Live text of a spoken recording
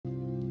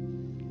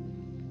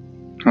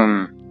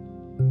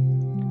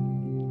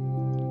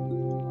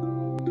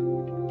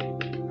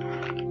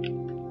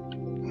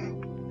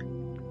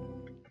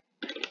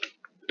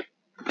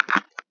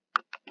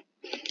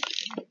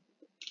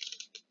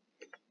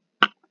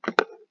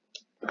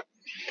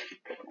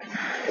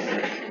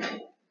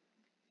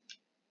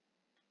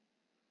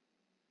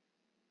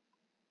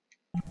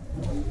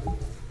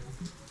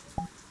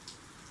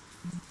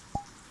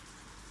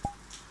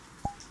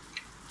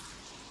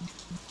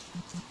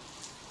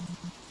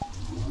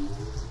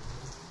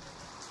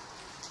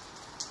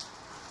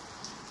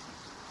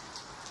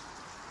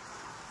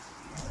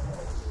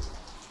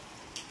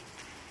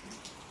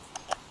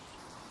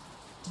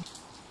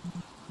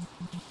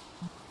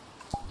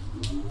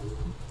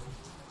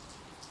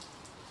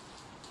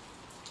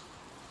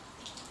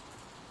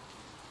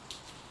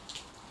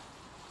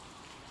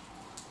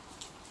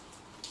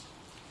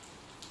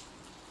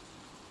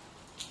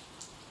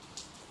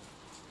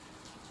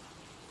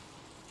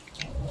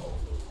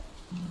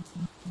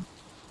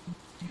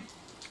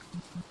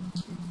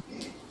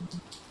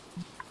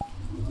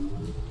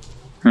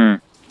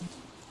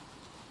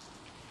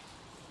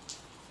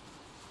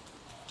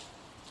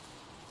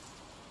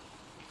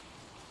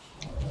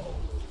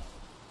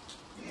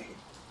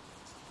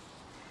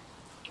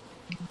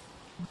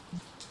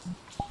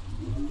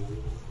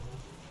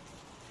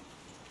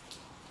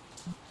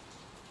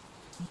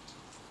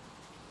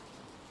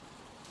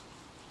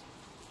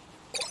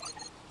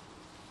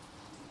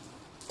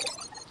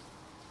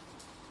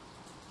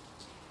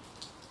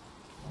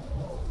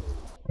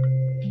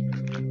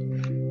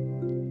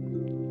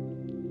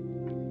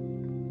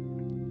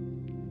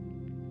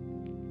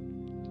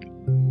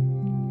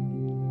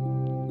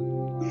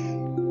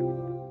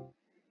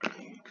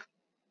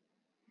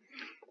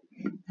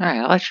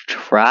Alright, let's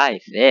try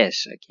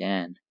this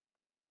again.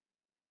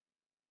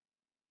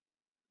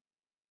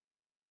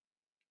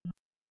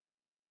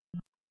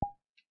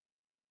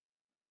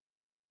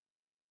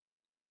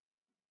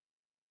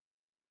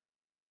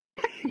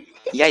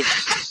 You guys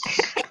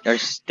are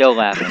still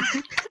laughing.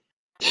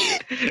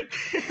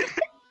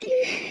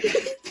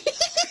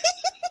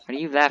 What are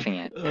you laughing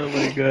at? Oh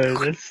my god,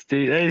 that's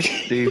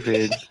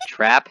stupid.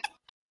 Trap?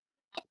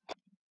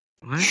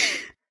 What?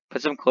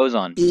 Put some clothes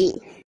on. 1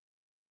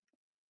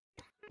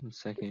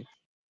 second.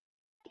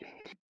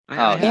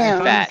 Oh, he's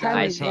fat.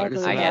 I I see. see. I I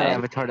get get it.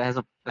 Avatar that has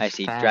a I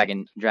see. fat.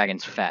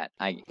 Dragon's fat.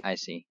 I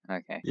see.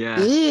 Okay. Yeah.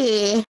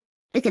 Yeah.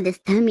 Look at this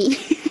tummy.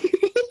 He's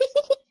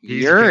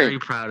You're very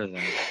proud of that.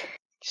 I'm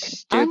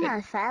stupid.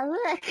 not fat.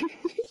 Look.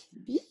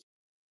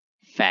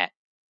 Fat.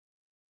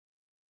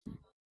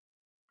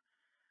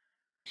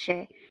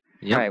 Sure.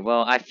 Yep. Alright,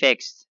 well,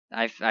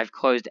 I've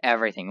closed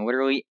everything.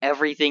 Literally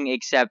everything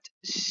except,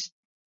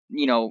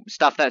 you know,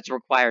 stuff that's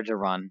required to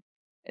run.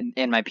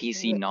 And my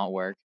PC not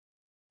work.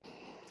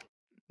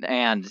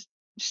 And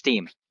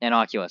Steam and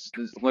Oculus.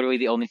 This is literally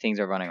the only things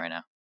that are running right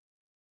now.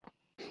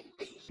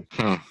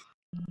 Huh.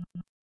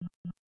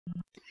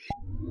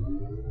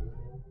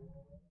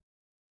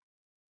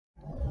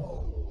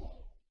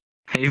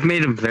 You've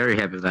made him very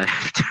happy with that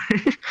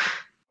avatar.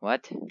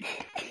 What?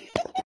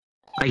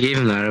 I gave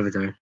him that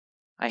avatar.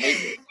 I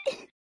hate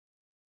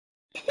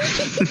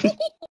you.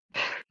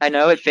 I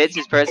know it fits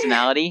his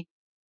personality.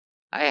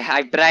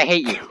 But I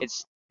hate you.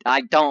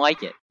 I don't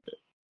like it.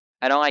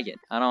 I don't like it.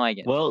 I don't like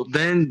it. Well,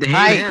 then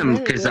hate him,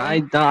 because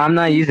I'm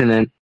not using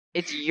it.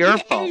 It's your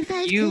fault.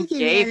 You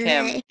gave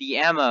him the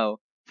ammo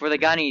for the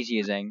gun he's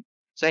using,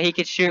 so he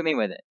could shoot me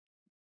with it.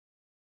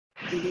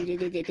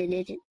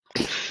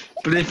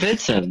 But it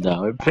fits him,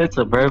 though. It fits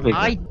him perfectly.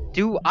 I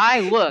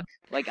look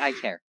like I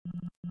care.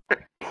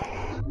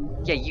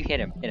 Yeah, you hit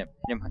him. Hit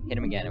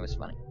him again. It was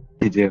funny.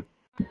 You do.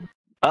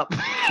 Up.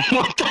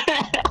 What the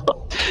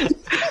hell?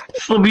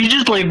 So we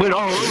just like went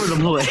all over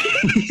the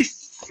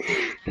place.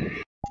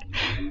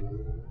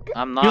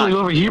 I'm You're not. like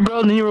over here, bro,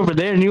 and then you're over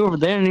there, and you're over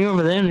there, and you're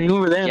over there, and you're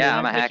over there. Yeah,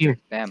 I'm a hacker.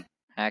 Bam.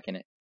 Hacking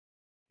it.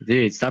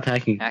 Dude, stop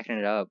hacking. Hacking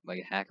it up like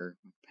a hacker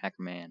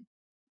man.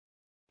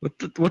 What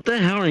the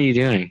hell are you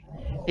doing?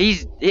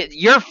 It's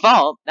your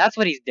fault. That's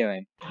what he's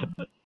doing.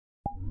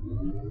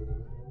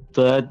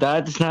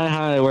 That's not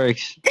how it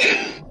works.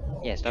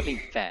 Yeah, stop being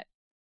fat.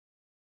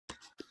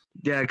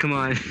 Yeah, come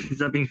on.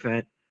 Stop being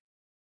fat.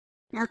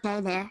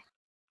 Okay, there.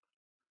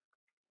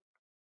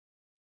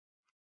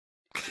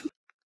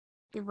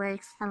 It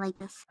works. I like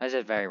this. That's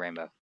a very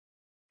rainbow.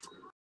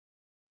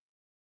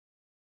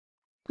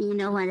 You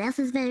know what else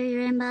is very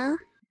rainbow?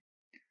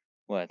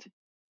 What?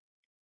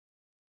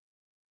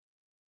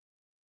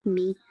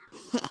 Me.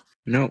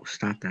 No,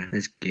 stop that.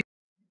 That's gay.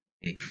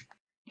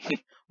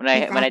 When I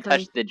Exactly.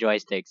 touch the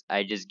joysticks,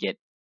 I just get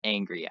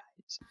angry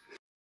eyes.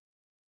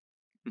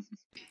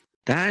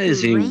 That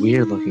is a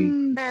weird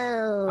looking.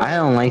 Rainbow. I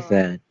don't like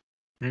that.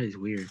 That is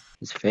weird.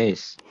 His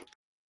face.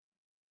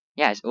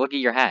 Yeah, look at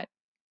your hat.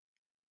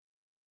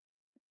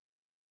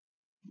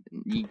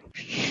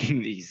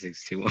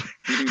 E621.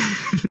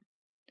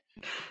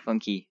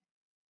 Funky.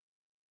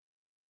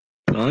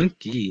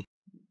 Funky.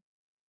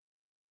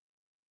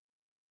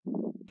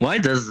 Why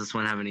does this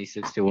one have an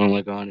E621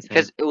 logo on his head?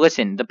 Because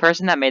listen, the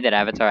person that made that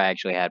avatar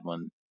actually had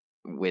one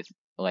with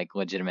like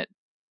legitimate,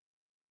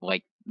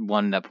 like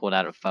one that pulled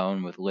out a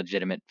phone with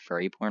legitimate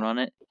furry porn on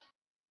it.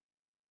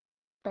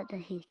 But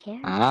does he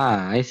care?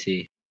 Ah, I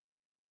see.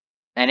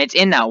 And it's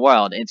in that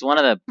world. It's one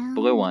of the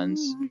blue ones.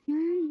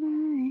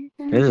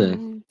 Is it?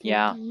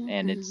 Yeah,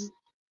 and it's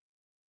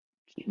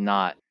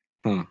not.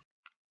 Huh.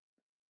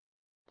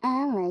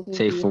 I like it.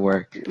 Safe for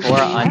work. Poor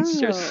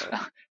it's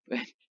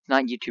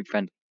not YouTube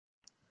friendly.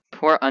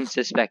 Poor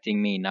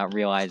unsuspecting me not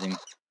realizing.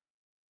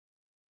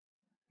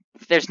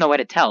 There's no way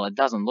to tell. It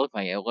doesn't look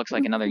like it. It looks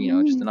like another, you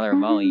know, just another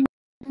emoji.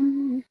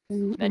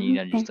 Then you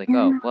know, just like,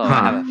 oh, whoa,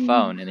 I have a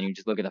phone, and then you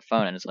just look at the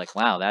phone, and it's like,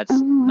 wow, that's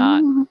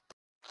not.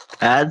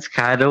 That's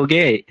kind of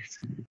gay.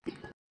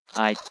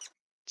 I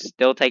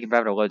still taking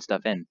forever to load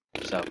stuff in.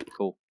 So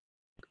cool.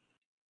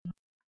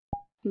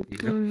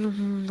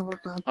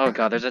 Oh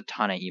god, there's a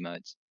ton of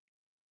emotes.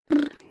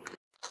 Can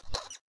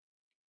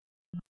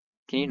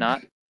you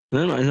not?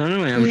 None of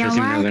my amateurs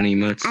even have any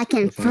emotes. I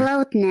can so far.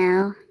 float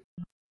now.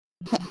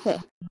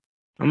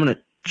 I'm gonna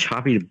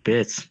chop you to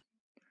bits.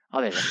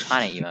 Oh, there's a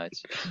ton of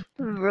emotes.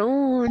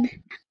 Rude.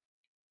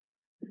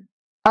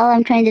 All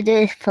I'm trying to do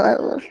is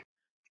float.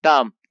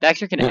 Dumb.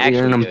 Dexter can You're actually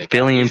in a do it.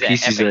 billion He's an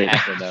pieces epic right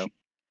hacker, though.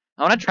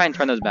 I want to try and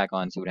turn those back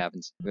on, see what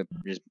happens. It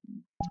just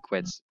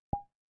quits.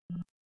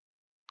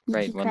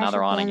 Great, well, now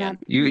they're on again.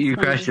 You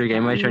crashed your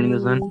game by turning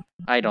this on?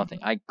 I don't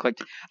think. I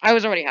clicked. I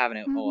was already having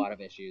a whole lot of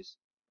issues.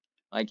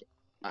 Like,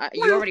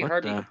 you already What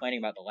heard me the- complaining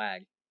about the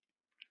lag.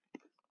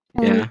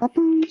 Yeah.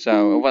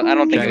 So, well, I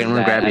don't think Dragon, it was I'm gonna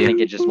that. grab I you. think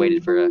it just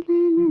waited for a.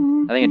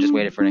 I think it just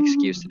waited for an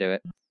excuse to do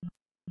it.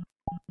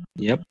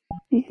 Yep.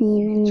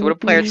 So what do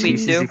player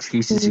tweaks do?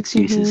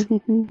 Excuses.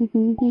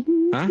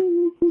 Huh?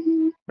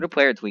 What do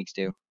player tweaks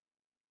do?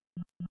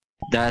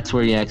 That's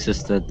where you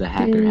access the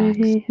hacker hacks.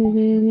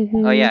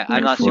 Oh yeah,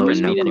 I'm not super Floating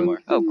speed up.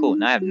 anymore. Oh cool,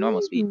 now I have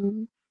normal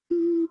speed.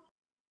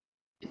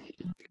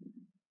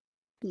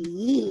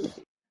 Yeah.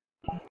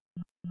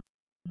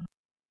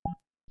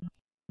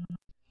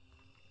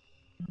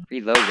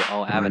 Reload with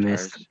all I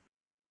missed.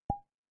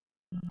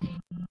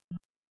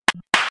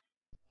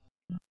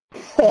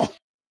 avatars.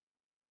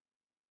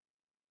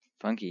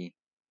 Funky.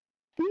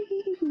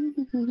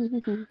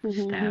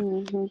 Stab.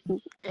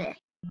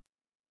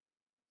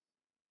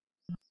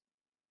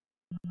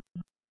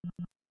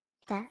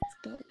 That's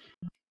good.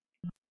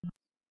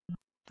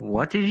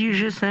 What did you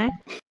just say?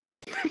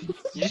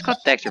 You just called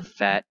Dexter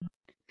fat.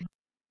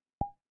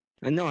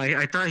 No,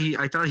 I thought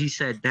he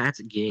said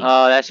that's gay.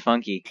 Oh, that's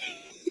funky.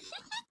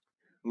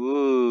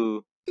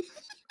 Ooh.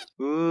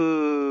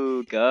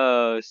 Ooh,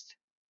 ghost.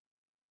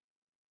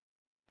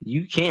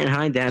 You can't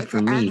hide that It's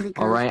from an me. ugly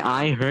All right, ghost.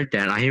 I heard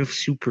that. I have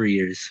super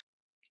ears.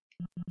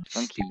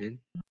 Funky. Stupid.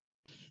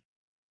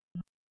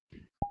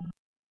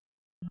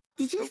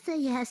 Did you say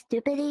you have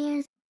stupid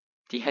ears?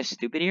 Do you have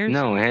stupid ears?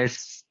 No, it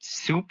has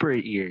super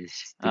ears.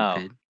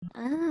 Stupid.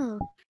 Oh.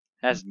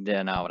 That's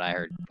not what I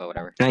heard, but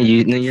whatever. No,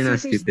 you're not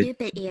Super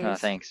stupid. ears. Oh,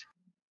 thanks.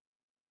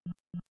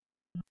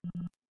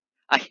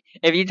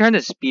 If you turn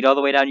the speed all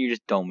the way down, you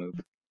just don't move.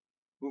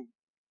 Ooh.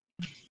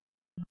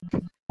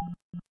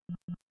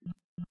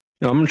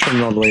 No, I'm gonna turn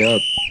it all the way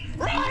up.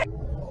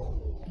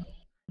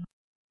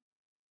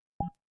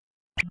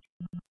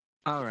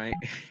 All right.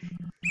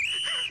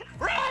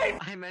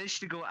 I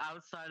managed to go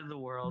outside of the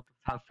world.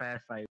 How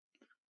fast I.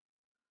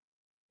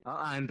 Oh,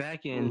 I'm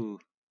back in. Ooh.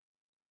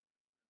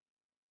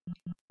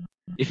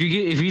 If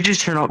you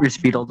just turn up your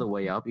speed all the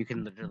way up, you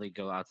can literally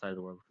go outside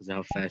the world because of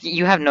how fast.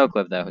 You have no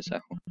clip though, so.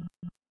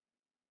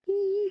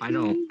 I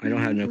don't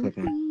have no clip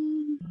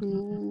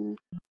on.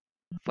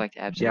 Like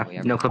Yeah, absolutely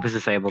no clip is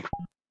disabled.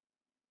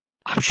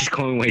 I'm just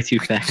going way too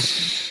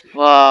fast.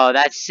 Whoa,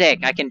 that's sick.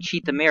 I can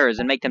cheat the mirrors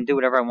and make them do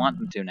whatever I want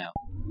them to now.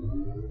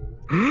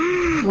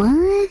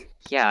 What?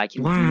 Yeah, I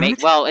can What?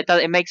 make. Well,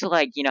 it makes it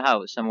like, you know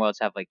how some worlds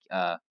have like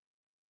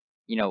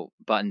you know,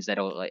 buttons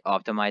that'll like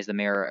optimize the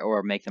mirror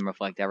or make them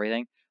reflect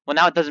everything. Well,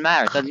 now it doesn't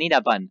matter. It doesn't need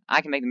that button.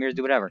 I can make the mirrors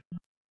do whatever.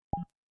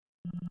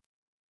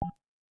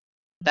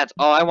 That's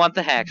all I want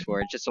the hacks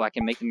for. It's just so I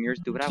can make the mirrors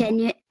do what I Can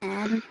want. you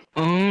add?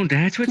 Oh,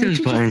 that's what Can't those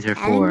you buttons just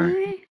are add a for.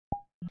 mirror?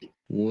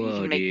 Whoa,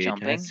 can make dude,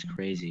 jumping. that's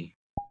crazy.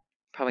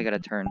 Probably gotta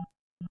turn.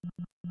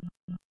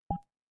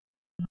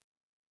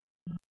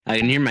 I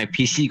can hear my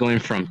PC going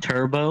from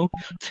turbo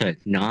to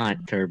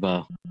not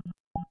turbo.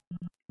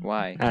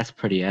 Why? That's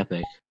pretty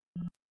epic.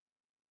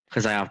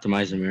 Because I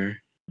optimized the mirror.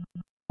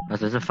 Oh,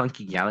 there's a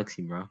funky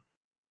galaxy, bro.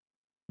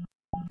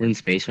 We're in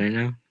space right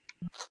now.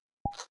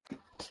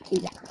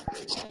 Yeah.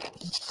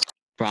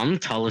 Bro, I'm the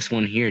tallest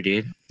one here,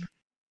 dude.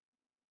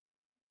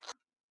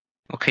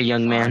 Okay,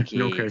 young man,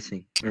 no Funky.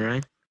 cursing,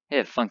 alright?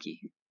 Yeah, funky.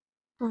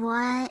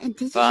 What?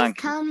 Did you Funk.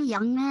 just call me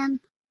young man?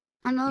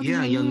 I'm older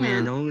Yeah, than young you.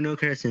 man, no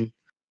cursing.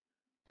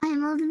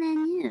 I'm older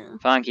than you.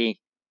 Funky.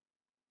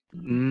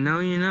 No,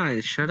 you're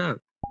not. Shut up.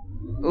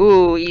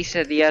 Ooh, he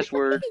said the S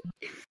word.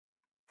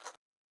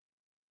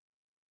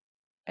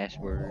 S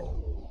word.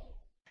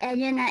 And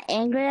you're not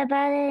angry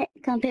about it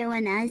compared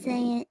when I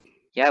say it?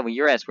 Yeah, well,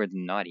 your S word's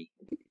naughty.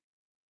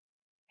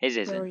 His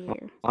So isn't.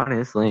 you.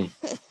 Honestly.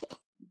 His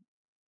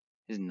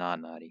is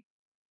not naughty.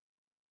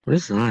 What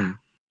is that?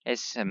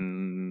 It's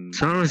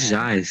What's wrong with his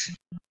eyes?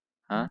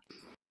 Huh?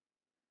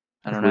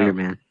 I That's don't weird,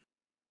 know. man.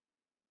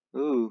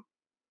 Ooh.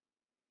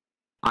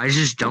 I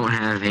just don't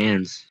have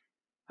hands.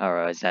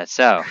 Alright, is that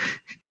so?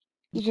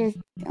 You just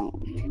don't.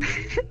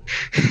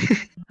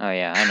 Oh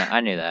yeah,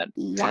 I knew that.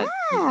 Yeah.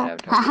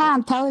 That Haha,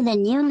 I'm taller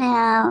than you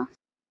now.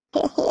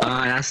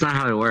 That's not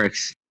how it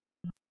works.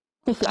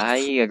 I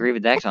agree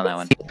with Dex on that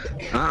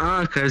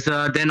one. Cause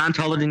then I'm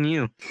taller than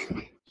you.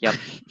 Yep,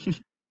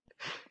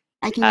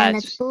 I can get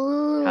that's a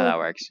boo. how that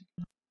works.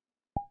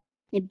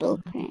 You bull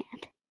crap.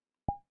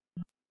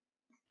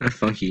 That's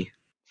funky.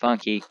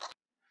 Funky.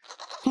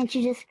 Can't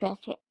you just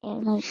scratch your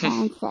ear like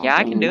that? Yeah,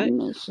 I can do it.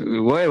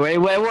 Wait,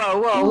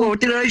 whoa,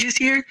 what did I just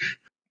hear?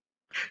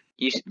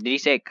 Did he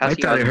say I cuss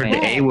you thought I out heard the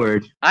the fan? A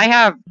word. I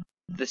have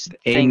the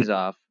A- things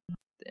off,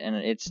 and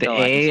it's The still. I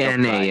can A still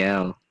and fly. A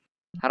L.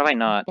 How do I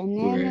not?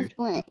 Banana Weird.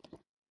 split.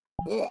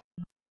 Ugh.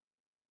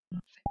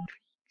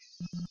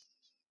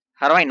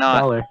 How do I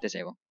not Dollar.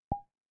 disable?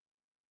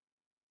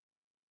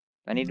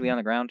 I need to be on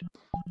the ground.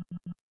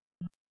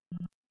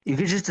 You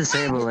could just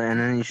disable it and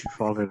then you should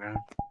fall to the ground.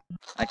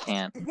 I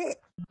can't.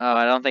 Oh,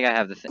 I don't think I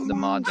have the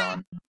mods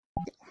on.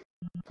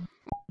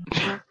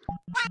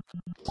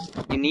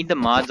 You need the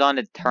mods on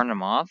to turn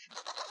them off?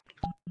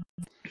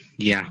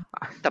 Yeah.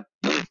 The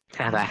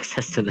Have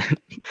access to them.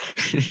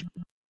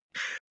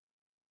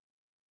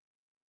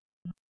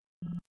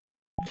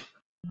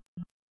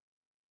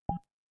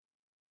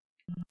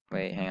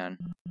 Wait, hang on.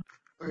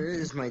 Where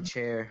is my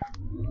chair?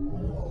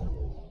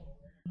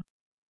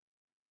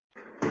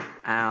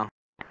 Ow.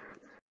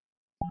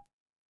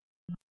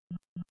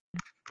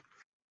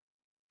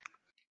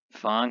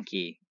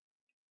 Funky.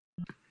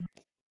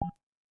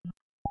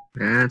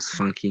 That's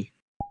funky.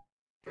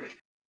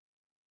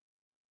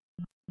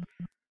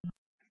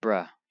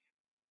 Bruh.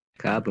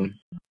 Kaboom.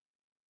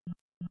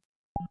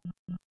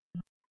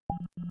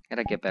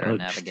 Gotta get better Oh, at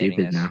navigating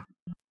stupid this. now.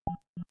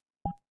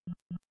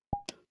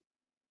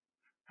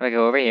 Do I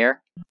go over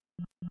here?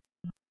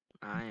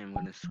 I am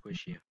gonna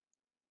squish you.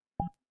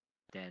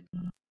 Dead.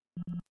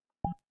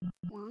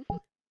 What?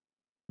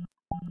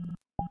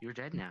 You're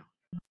dead now.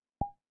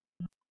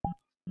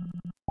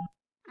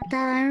 I thought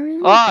I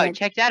really Oh, did.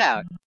 check that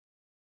out.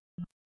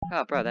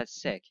 Oh, bro, that's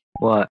sick.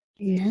 What?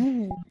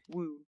 No.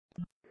 Woo.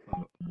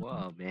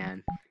 Whoa,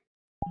 man.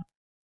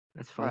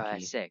 That's Bro, funky.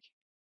 that's sick.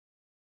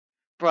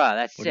 Bro,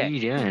 that's What are sick. you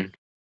doing?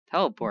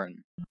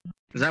 Teleporting.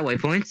 Is that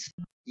waypoints?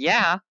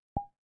 Yeah,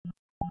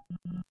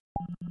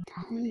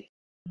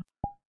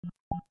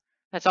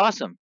 that's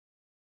awesome.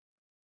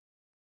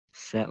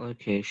 Set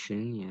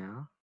location,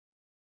 yeah.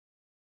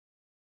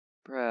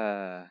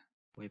 Bruh.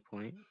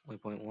 Waypoint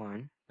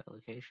 1, set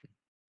location.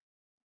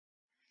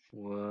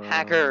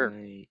 Hacker.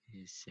 Wait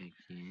a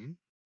second.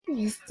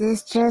 Is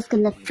this just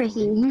gonna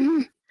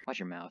freaking... Watch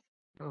your mouth.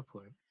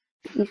 Teleport.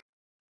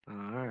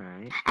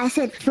 Alright. I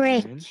said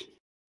frick.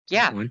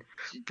 Yeah. One.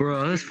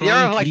 Bro, that's There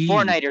are like funky.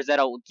 Fortniters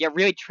that'll get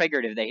really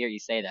triggered if they hear you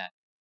say that.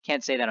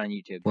 Can't say that on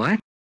YouTube. What?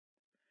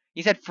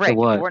 You said frick.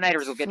 what?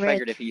 Fortniters will get Frick.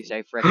 triggered if you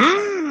say frick.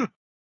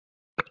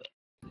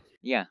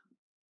 Yeah.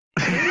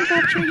 Who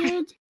got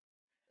triggered?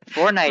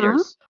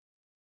 Fortniters.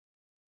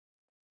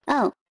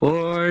 Oh,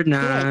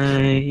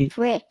 Fortnite.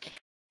 frick.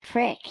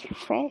 Frick.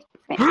 Frick.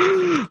 Frick.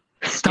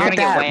 Stop gonna get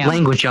that whammed.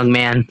 language, young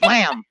man.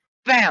 Blam!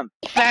 Bam!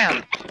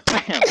 Bam!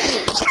 Bam!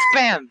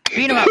 Bam!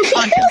 Beat him up!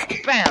 Punch him!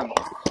 Bam!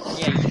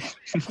 Yeah,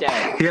 he's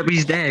dead. Yep,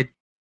 he's dead.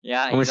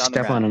 Yeah, I'm gonna he's on the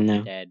step on ground. him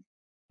now. Dead.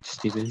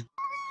 Stupid.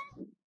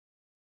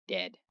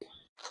 Dead.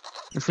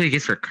 That's what he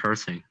gets for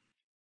cursing.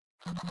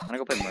 I'm gonna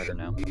go play murder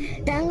now.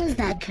 That was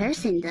not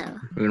cursing though.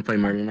 We're gonna play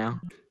murder now.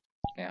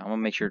 Yeah, I'm gonna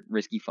make sure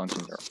risky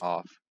functions are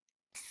off.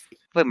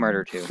 Play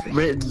murder too.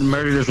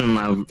 Murder doesn't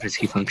allow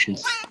risky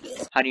functions.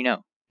 How do you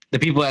know? The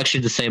people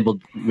actually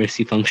disabled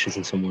risky functions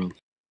in some world.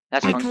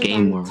 That's Like fun. Okay,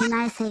 game then world. can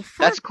I say fuck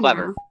That's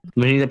clever.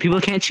 Meaning that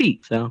people can't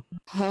cheat, so.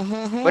 Now?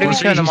 What if you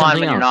Also, turn them use on something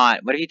when you're else. not?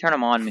 What if you turn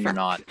them on when you're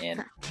not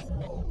in?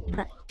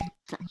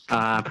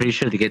 Pretty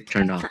sure they get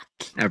turned off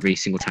every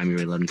single time you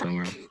reload into a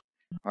world.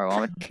 Or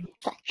woman?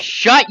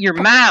 Shut your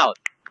mouth!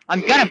 I'm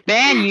gonna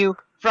ban you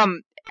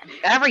from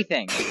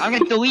everything. I'm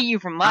gonna delete you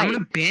from life. I'm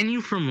gonna ban you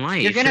from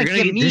life. You're gonna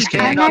give get me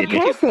I'm not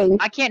disconnected. cursing.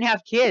 I can't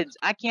have kids.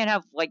 I can't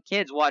have like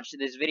kids watch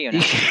this video now.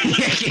 You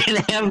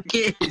can't have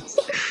kids.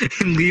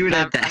 Leave it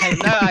at that. I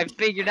know. I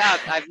figured out.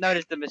 I've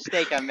noticed the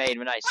mistake I made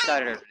when I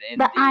stuttered in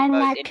But the I'm most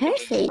not inconvenient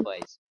cursing.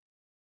 place.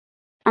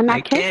 I'm I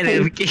not can't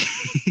cursing. have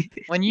kids.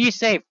 When you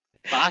say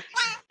 "fuck,"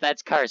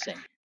 that's cursing.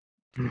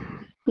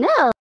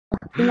 No.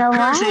 You know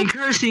why?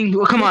 Cursing.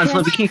 Well, come on,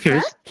 Because Slub, you can't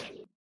curse.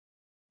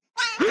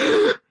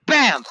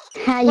 Bam!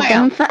 How you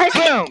Bam! dumb fuck?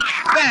 Boom!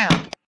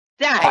 Bam!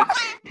 Die!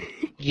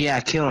 Yeah,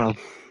 kill him.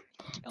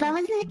 That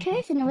was not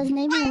cursing. It was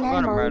naming an I'm gonna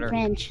animal murder. in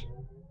French.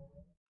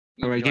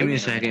 Alright, give me a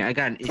second. I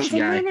got an It's itchy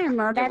an eye. animal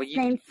Yeah, that's well, you-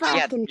 named Yeah,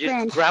 fuck in just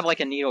French. grab like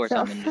a needle or So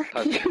something and just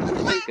poke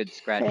it. Like good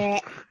scratch.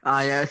 Frick.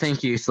 Yeah,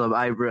 thank you, Slub.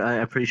 I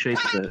appreciate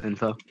the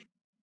info.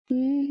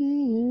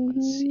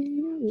 Let's see.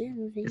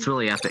 It's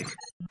really epic.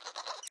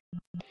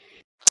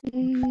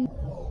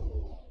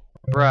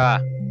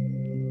 Bruh.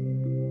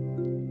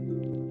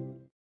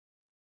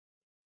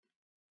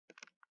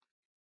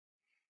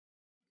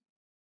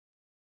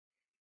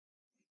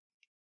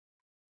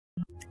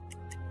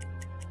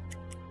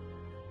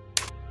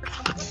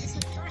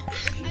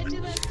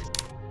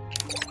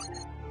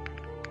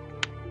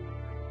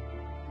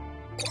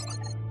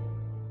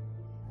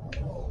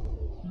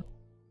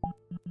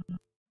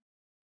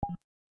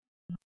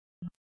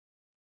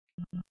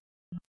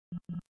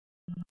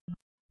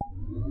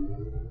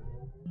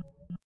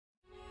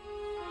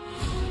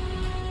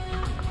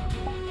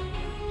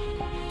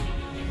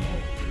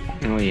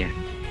 Oh yeah.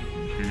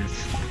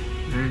 That's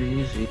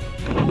very easy.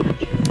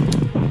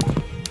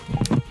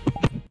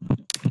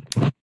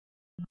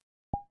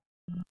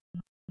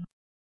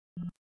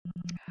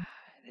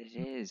 It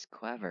is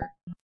clever.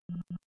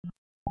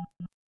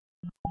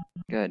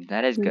 Good.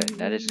 That is good.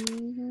 That is.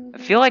 I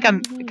feel like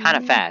I'm kind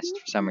of fast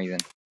for some reason.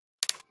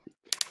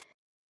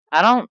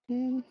 I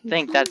don't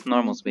think that's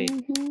normal speed.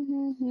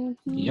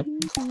 Yep.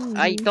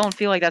 I don't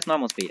feel like that's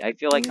normal speed. I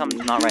feel like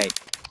something's not right.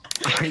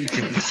 I did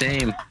the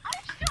same.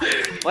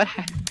 What?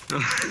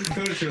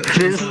 This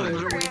is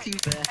way too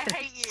fast. I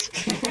hate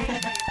you.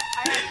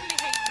 I actually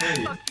hate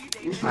you. Fuck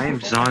you, Dave. I am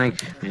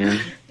Sonic,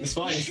 man. It's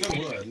fine, it's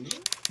still wood.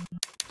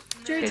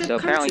 Okay, so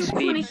apparently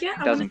speed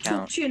doesn't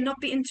count. Talk to you and not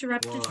be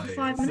interrupted for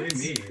 5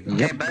 minutes.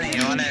 Yep. buddy,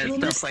 you wanna We'll still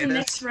miss play the this?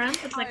 next round,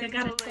 but like I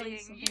gotta tell you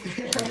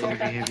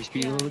something. Your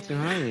speed a little too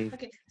high.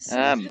 Okay,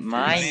 so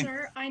mine-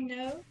 sir, I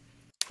know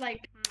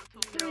like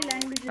 3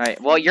 languages. Alright,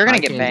 well, you're gonna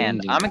I get can't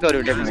banned. do I'm gonna go to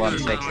a different one to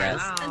fix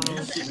that. And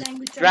other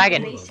language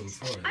Dragon. basics.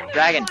 I know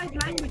Dragon. 5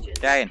 languages.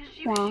 Dragon,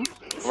 Yeah.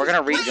 we're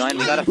gonna rejoin.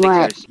 We gotta fix What?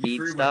 our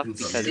speed stuff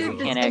because we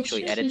can't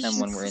actually edit them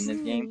when we're in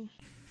this game.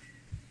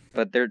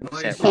 But they're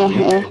set wrong.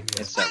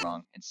 It's set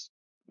wrong. It's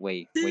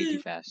way too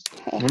fast.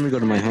 Let me go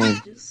to my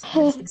home.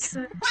 So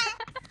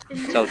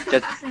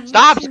just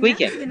stop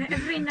squeaking. You know,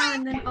 every now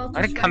and then I'll I'm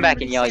gonna just come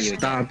back and yell at you randomly again.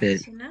 Stop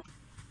it. you know?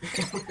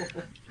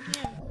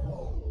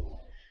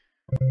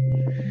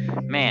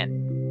 Yeah. Man.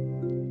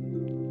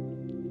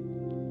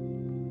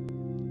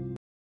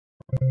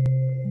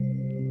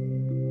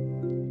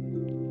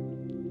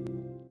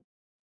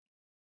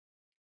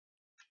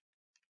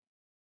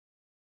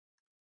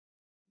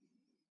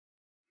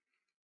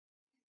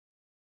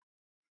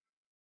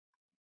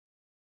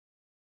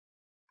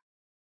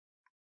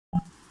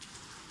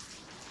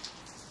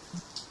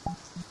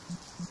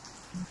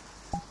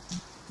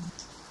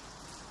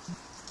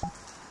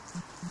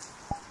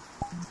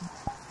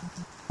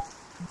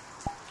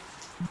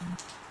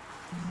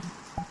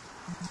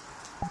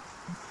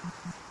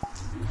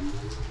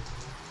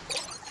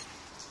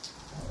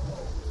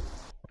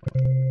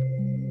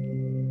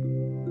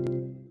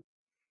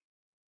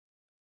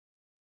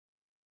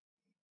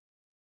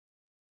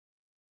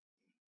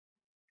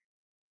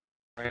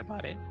 Sorry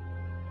about it.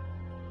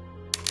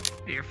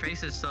 Your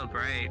face is so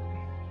bright.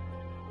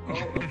 Oh,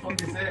 what the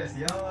fuck is this?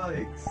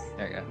 Yikes.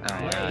 There you go.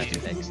 Alright, now it's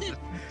fixed. Just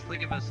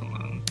leave us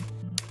alone.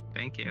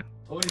 Thank you.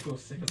 Oh, you feel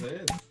sick as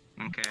it is.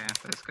 Okay,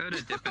 let's go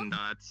to Dippin'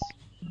 Dots.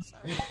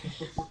 Sorry.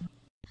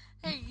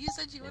 Hey, you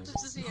said you wanted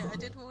to see it. I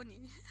did warn you.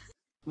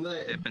 No,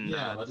 Dippin'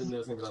 yeah, I Dots. didn't know it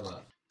was gonna be like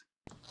that.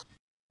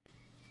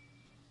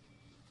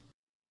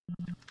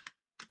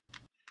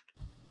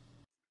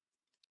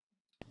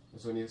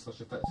 That's when you have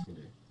such effects can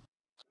do.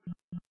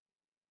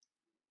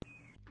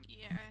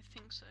 Yeah, I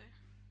think so.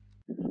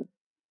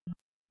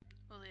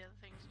 All the other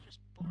things are just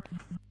boring.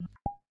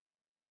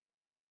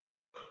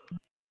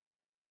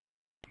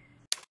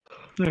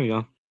 There you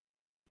go.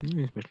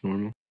 It's much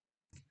normal.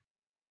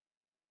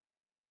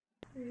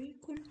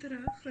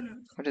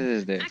 What does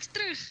this do? Max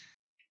terug!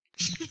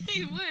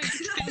 It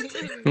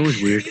worked! That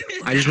was weird.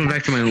 I just went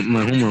back to my home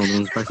world and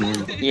was back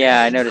normal.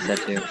 Yeah, I noticed that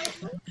too.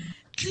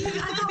 I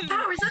got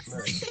powers. That's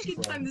the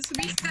second time this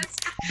week. That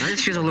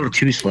just feels a little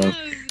too slow.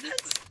 No,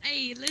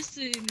 hey,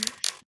 listen.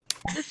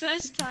 The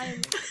first time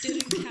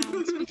didn't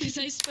count because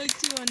I spoke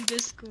to you on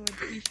Discord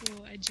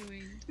before I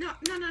joined. No.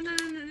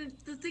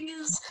 The thing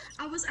is,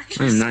 I was I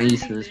actually am not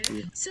used to standing this there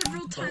speed.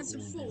 several times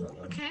before.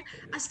 Okay,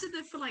 I stood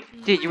there for like.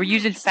 Dude, you were 5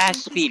 using minutes,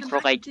 fast and speed come for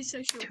back like into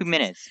social 2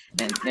 minutes.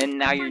 And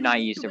now you're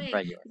not used to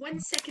regular. 1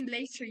 second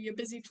later, you're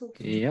busy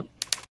talking. Yep.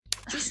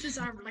 Just as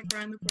I like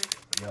ran the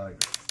corner.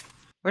 Yikes.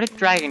 Where did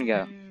Dragon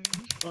go?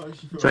 Oh, you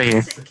feel It's right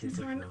here. sick Second and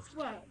time sick it's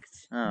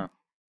worked. Oh.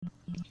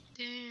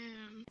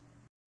 Damn.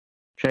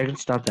 Dragon,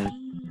 stop that.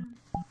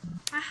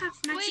 I have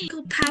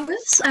magical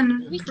powers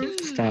and We can,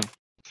 Stop.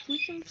 we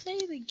can play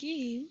the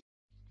game.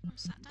 I'm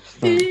sat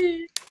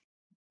down.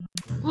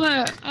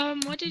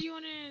 Stop. What did you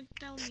want to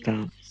tell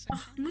me? Stop.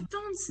 Moet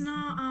ons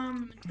na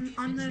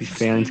ander These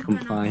fans stream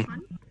comply.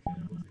 gaan?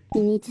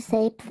 You need to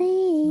say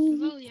please.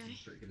 Wel, jij.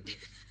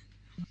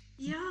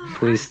 Ja.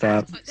 Please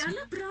stop.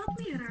 Hulle praat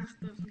nie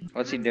regtig nie.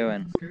 What's he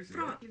doing?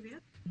 Praat, jy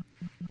weet.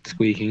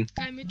 Squeaking.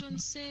 Kan je met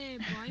ons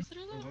baie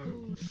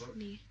vertellen of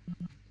niet?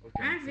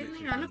 Ek weet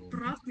nie, hulle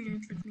praat nie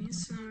eintlik nie,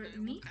 so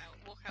nie.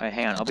 Alright,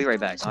 hang on. I'll be right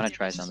back. I want to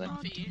try something.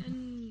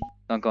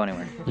 Don't go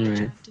anywhere.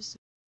 Alright.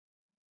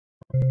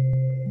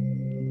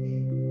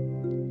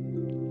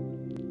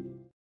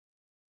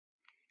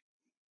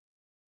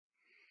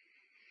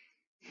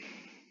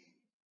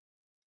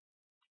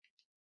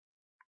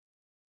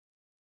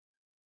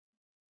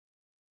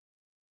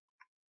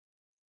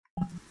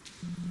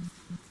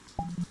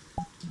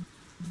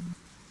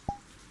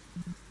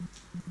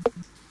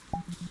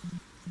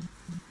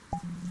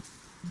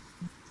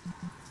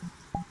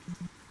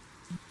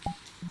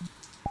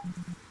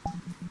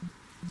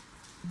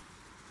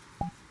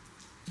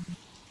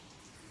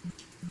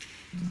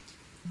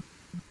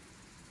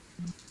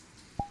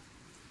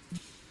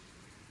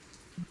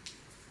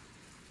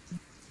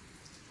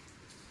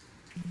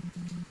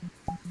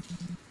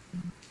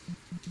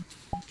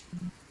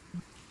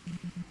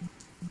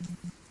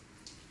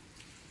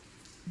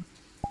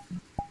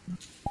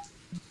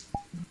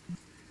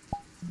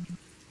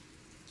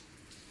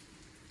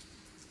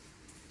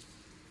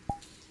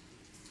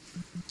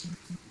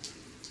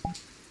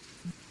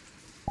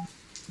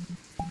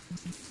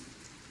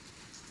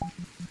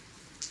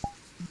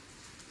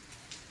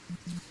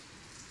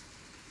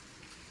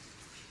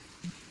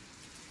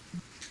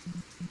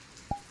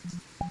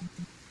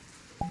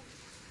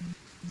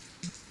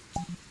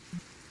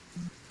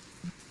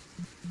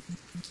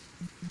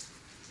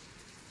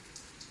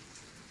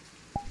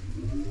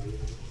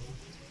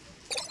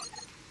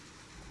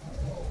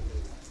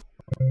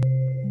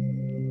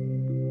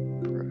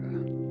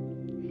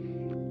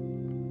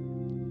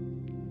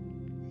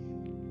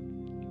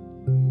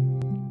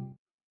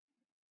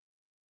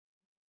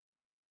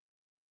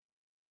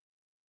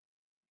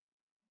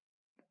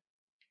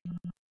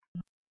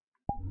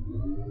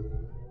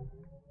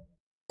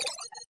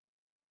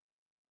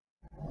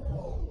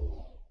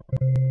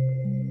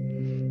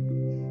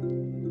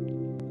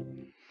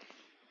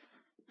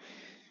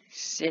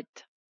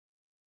 Sit.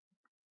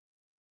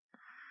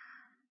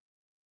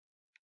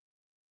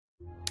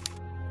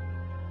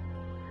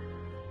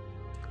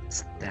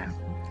 Stab.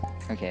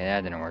 Okay,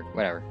 that didn't work.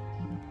 Whatever.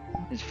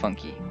 It's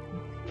funky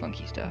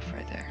stuff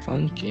right there.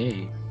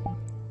 Funky.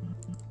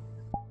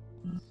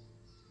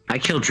 I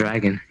killed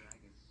Dragon.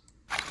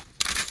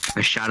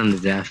 I shot him to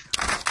death.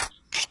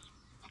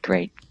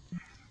 Great.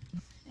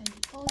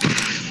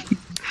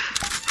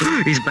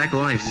 He's back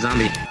alive,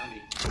 zombie.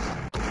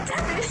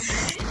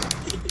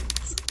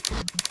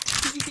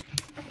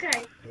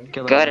 Okay.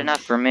 Good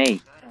enough for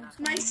me.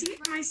 My seat.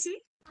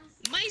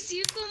 Mas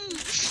you come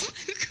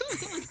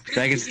on.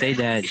 Dragon, stay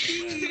dead.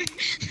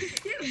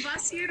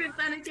 Was hier en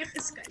dan heb je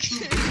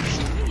geskykt.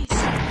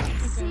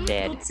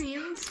 Dead. Tot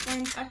ziens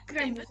en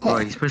akram. Oh,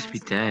 he's supposed to be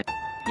dead.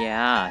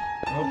 Yeah.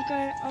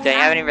 Okay, Do they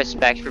have any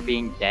respect for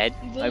being dead?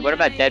 Like, what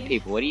about dead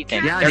people? What do you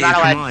think? Yeah, they're dude, not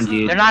allowed. come on,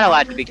 dude. They're not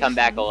allowed to become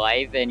back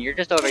alive, and you're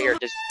just over here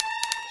just.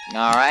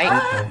 All right.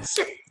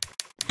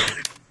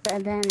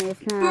 But then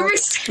it's not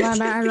what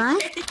about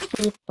alive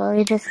people,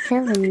 you're just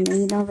killing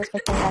them. You don't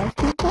respect alive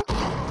people?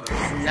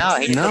 No,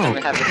 he just No.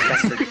 doesn't have respect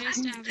for Nice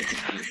to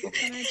have a people.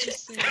 Can I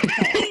just say?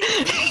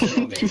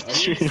 Are you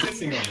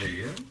stressing on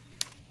me, yeah?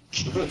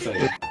 What's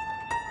that?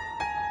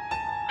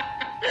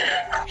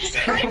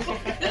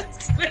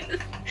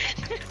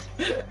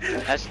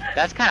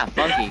 That's kind of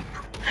funky.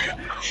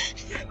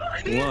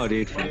 Whoa,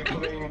 dude.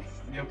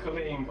 You're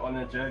coming on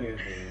a journey with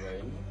me,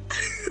 right?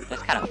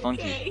 That's kind of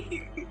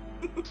funky.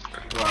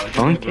 Well,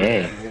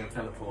 Funky.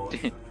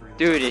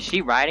 Dude, is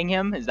she riding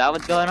him? Is that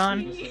what's going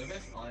on?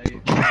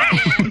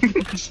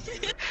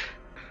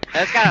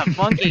 That's kind of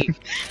funky.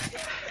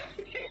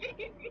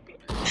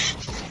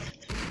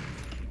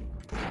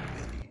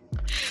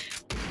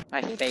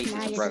 My face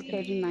Now is you're broken.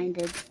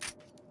 dirty-minded.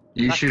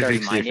 You Not should fix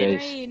your dirty-minded.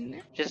 face.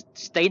 Rain. Just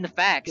state the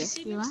facts. Yes,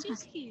 you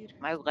are.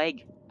 My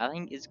leg, I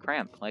think, is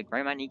cramped. Like, right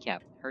in my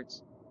kneecap.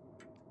 Hurts.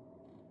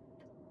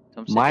 So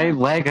I'm sitting My there.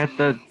 leg at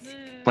the,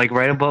 like,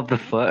 right above the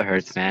foot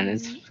hurts, man.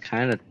 It's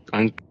kind of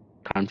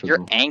uncomfortable.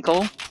 Your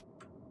ankle?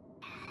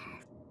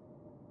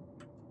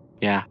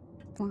 Yeah.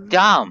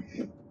 Dumb.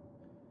 You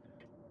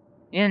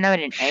didn't know what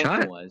an Shut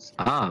ankle was.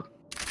 up.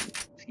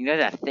 You know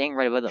that thing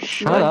right above the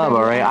Shut up,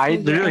 alright? I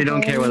literally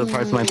don't care what the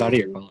parts of my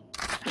body are called.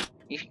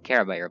 You should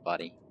care about your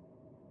body.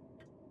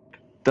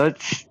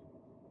 That's...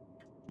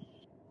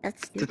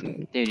 That's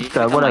stupid. Dude, you should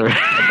Uh, become whatever.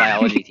 like a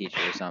biology teacher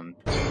or something.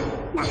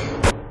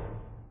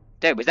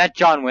 Dude, was that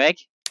John Wick?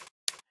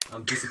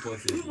 I'm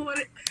disappointed. What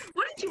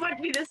did you want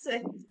me to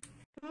say?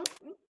 Oh,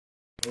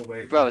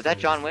 wait. Bro, is that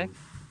John Wick?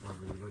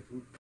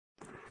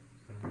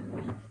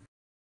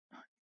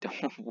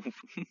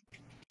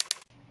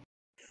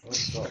 Oh,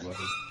 stop, man.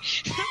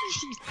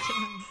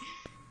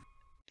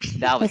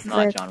 That was It's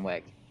not the- John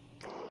Wick.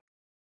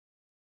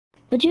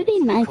 Would you be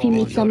mad if you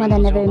meet someone that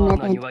never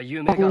met and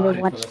that never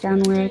watched John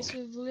Wick?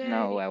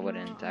 No, I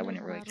wouldn't. I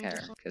wouldn't really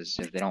care. Because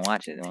if they don't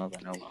watch it, then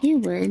no. You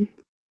would.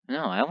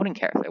 No, I wouldn't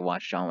care if they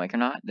watch John Wick or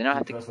not. They don't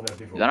have to.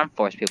 I don't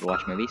force people to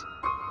watch movies.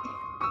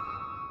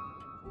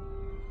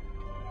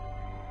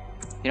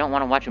 If you don't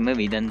want to watch a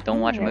movie, then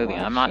don't watch a movie.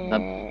 I'm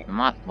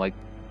not like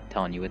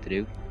telling you what to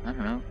do. I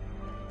don't know.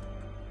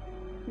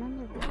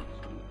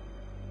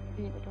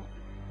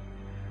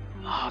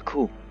 Oh,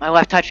 cool. My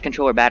left touch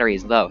controller battery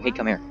is low. Hey,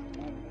 come here.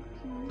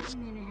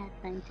 Never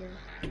had time to.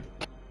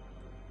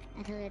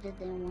 I told you I just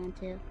didn't want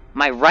to.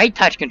 My right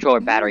touch controller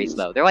battery is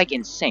low. They're like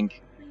in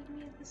sync.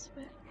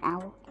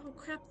 Ow. Oh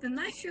crap, the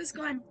knife is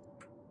gone.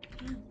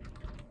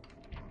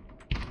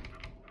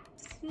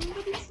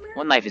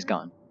 One knife is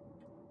gone.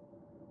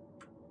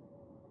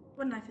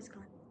 One knife is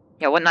gone.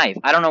 Yeah, what knife?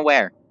 I don't know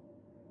where.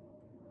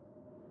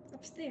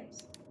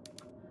 Upstairs.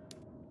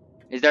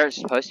 Is there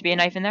supposed to be a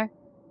knife in there?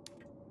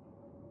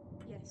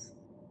 Yes.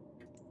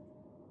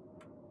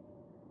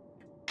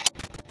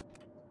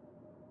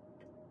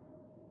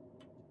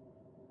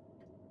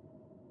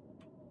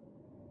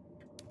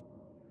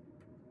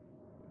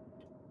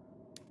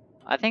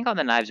 I think all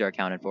the knives are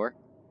accounted for.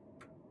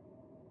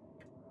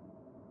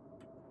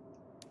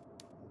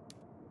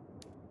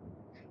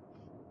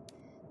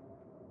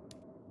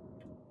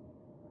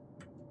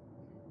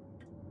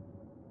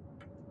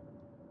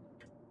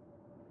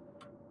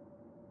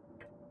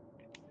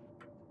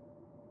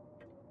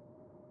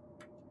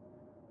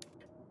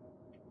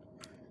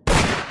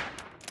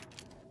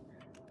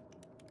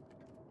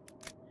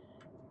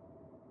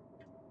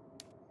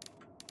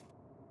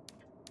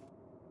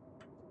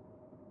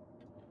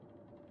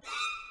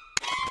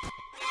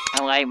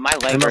 My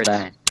leg hurts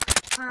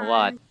a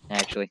lot,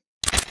 actually.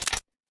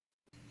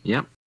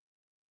 Yep.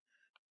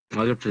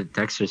 Welcome to the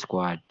Dexter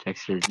squad.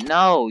 Dexter's...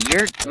 No,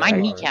 my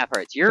kneecap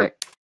hurts. Your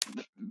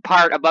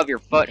part above your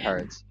foot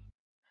hurts.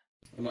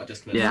 I might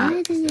just Yeah.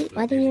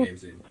 Why do your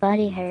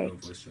body hurt?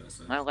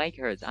 My leg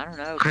hurts. I don't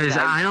know. Cause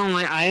I'm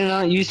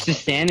not used to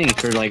standing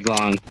for like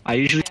long. I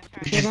usually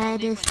Did I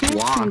just say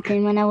walk.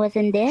 something when I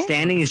wasn't there?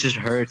 Standing is just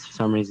hurts for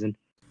some reason.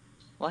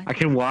 What? I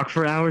can walk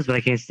for hours, but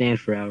I can't stand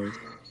for hours.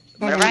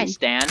 Whenever I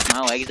stand,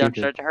 my legs don't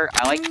start to hurt.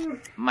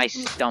 My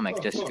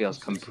stomach just feels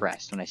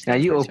compressed when I Now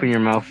stand. you for a open second. your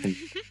mouth and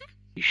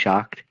you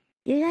shocked.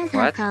 You guys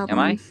What? have Am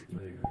I? problems.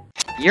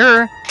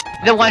 You're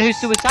the one who's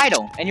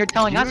suicidal, and you're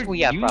telling us we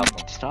have You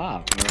problems.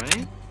 Stop,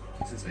 alright?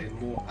 This is a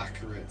more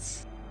accurate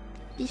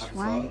Just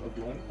avatar one. of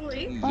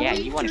mine. Yeah,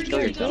 you want to kill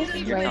yourself,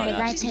 and you're Wait, telling the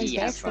guy us takes he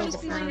has this for the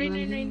trouble.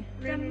 Rain,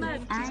 problem.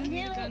 I just give me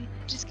the knew. gun.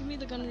 Just give me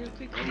the gun real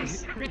quick,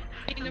 please. Rain,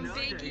 I'm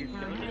begging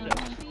you,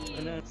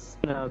 please.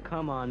 No,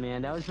 come on,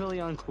 man. That was really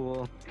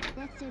uncool.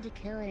 Dexter the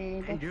killer.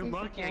 And Dexter's you're the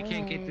lucky I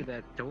can't get through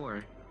killer. that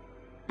door.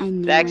 I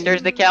knew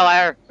Dexter's it. the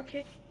killer.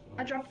 Okay,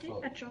 I dropped it.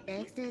 I dropped it.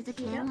 Dexter's the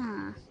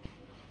killer.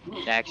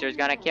 Dexter's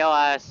gonna kill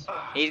us.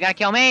 He's gonna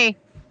kill me.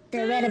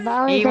 The red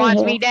ball He is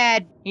wants right me here.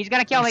 dead. He's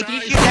gonna kill me. Can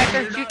you shoot,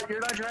 Dexter? Shoot. You're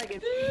not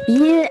dragon.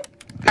 You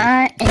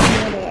are an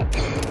idiot.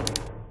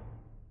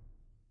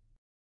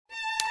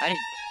 How did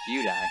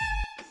you die?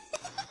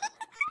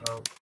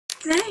 Oh.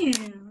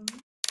 Damn.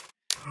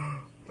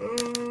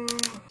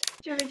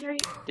 Jerry.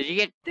 Did you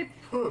get?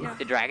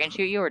 Did dragon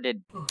shoot you, or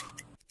did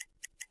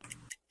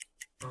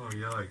Oh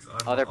yikes!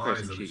 other My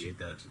person eyes are shoot you?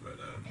 literally dead right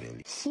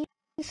now. She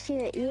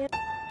shoot you.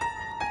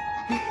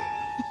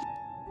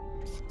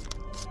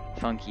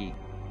 Funky?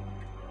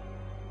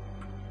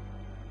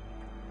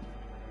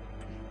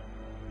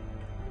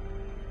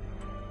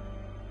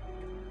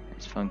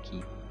 It's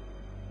funky.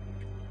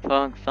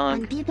 When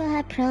Funk. people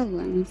have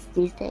problems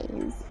these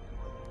days.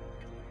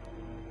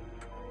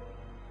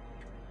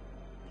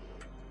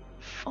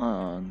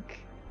 Funk.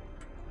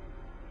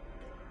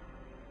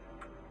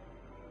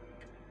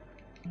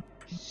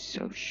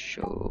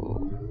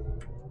 Social.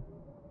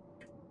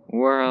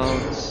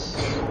 Worlds.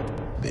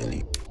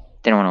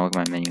 Didn't want to look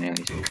at my menu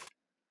anyways.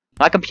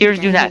 My computer's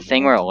doing that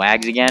thing where it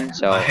lags again,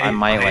 so I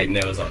might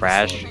like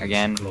crash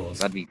again.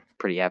 That'd be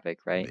pretty epic,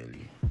 right?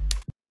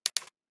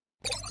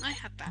 I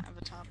had that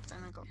avatar, but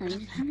then I got I'm rid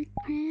of it.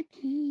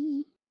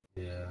 happy.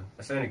 Yeah,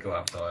 I still only go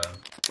after how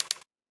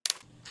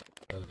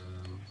do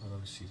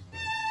I see the thing?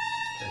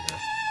 There you go.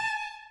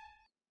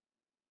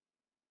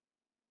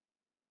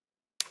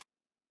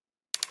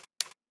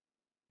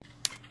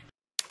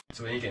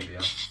 So when you getting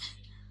VR?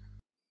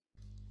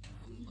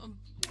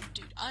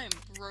 Dude, I am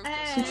broke.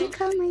 Did you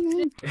call my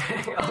name?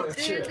 Oh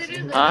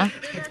shit! Huh?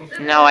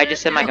 No, I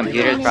just said my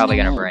computer's probably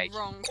gonna break.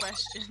 Wrong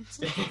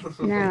questions.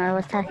 No, I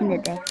was talking to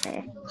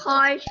Dexter.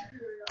 Hi.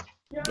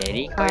 Did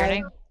he call your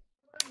name?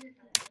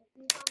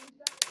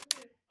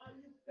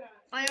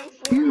 I am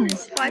No.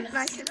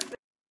 596.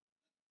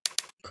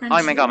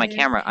 Oh my god, my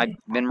camera. I've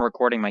been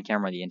recording my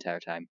camera the entire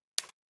time.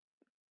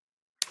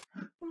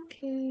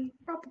 Okay,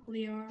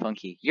 probably are.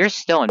 Funky. You're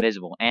still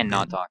invisible and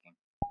not talking.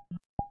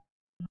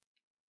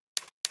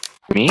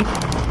 Me?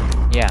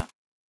 Yeah.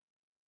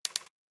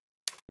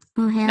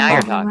 Oh, hell, Now you're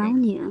I'm talking.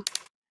 around you.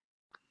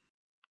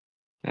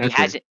 He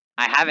hasn't.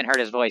 I haven't heard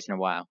his voice in a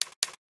while.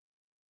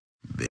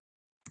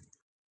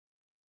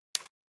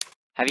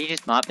 Have you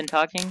just not been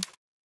talking?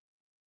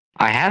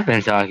 I have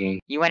been talking.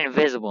 You went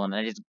invisible and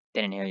I just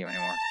didn't hear you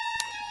anymore.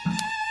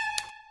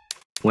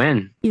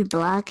 When? You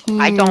block him.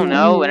 I don't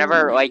know.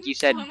 Whenever like you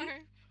said,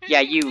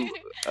 yeah, you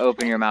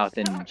open your mouth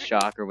in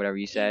shock or whatever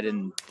you said,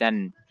 and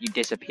then you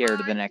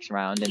disappeared the next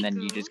round, and then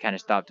you just kind of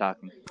stopped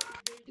talking.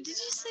 Did you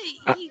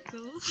say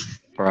eagle?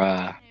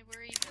 Bruh. Hey,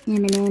 we're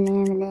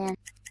even.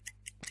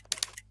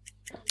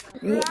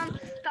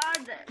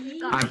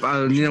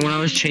 You know, when I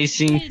was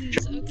chasing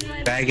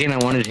Dragon, I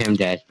wanted him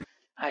dead.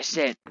 I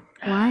said.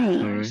 Why?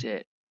 I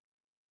said.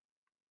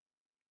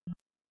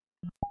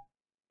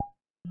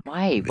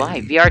 Why?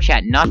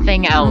 VRCHAT,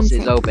 nothing else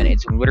is open.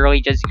 It's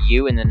literally just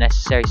you and the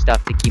necessary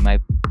stuff to keep my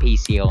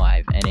PC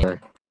alive, and it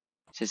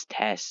says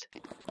test.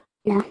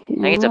 No, I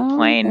think it's a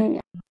plane,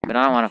 but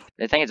I don't want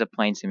to. I think it's a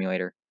plane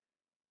simulator,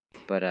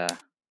 but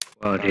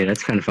Oh, dude,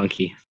 that's kind of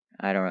funky.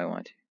 I don't really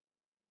want to.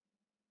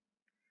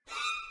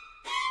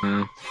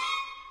 Wow.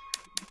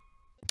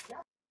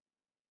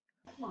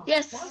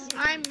 Yes,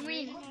 I'm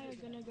Rin.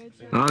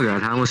 Oh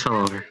god, I almost fell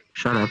over.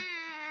 Shut up.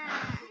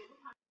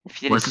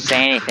 If you didn't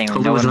say anything,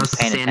 Kobe no was one not was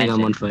paying standing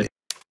on one attention. foot.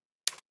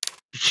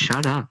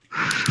 Shut up.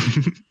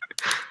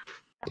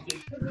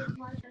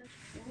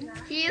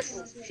 He is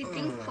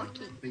sitting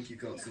fucking. I think you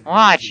got some.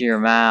 Watch your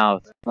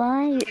mouth. Why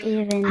are you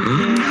even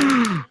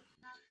here?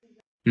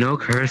 No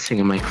cursing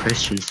in my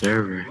Christian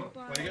server.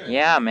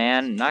 Yeah,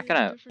 man. Not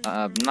gonna.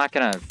 I'm not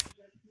gonna.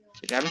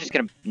 I'm just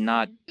gonna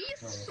not.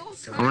 He's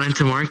so I wanted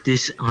to mark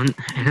this on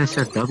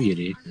NSFW,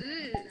 dude.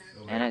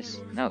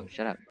 No,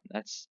 shut up.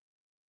 That's.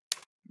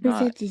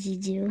 What Not. did you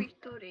do?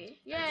 victory.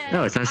 Yeah.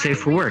 No, it's not safe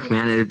for work,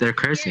 man. They're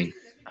cursing.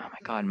 Oh my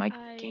god, my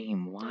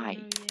game. Why?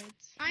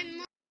 I'm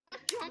not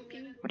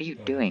jumping. What are you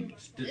doing?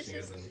 This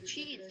is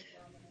cheat.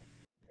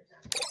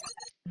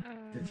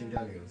 Ditching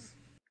Daniels.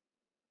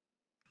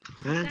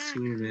 That's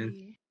weird,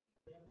 man.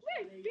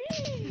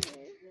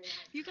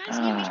 You guys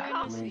give me Ah.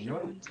 bonus I mean, you're-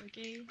 points,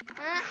 okay?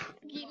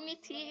 Give me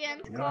tea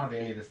and You don't have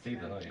any of this tea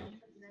then, are you?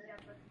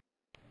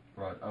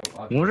 Right.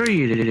 Oh, What are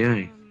you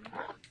doing?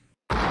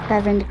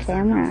 Covering the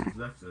camera.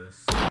 Left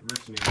this.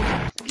 Originally.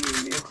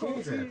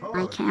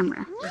 My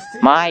camera.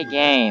 My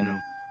game.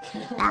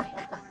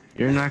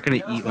 You're not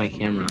gonna eat my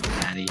camera,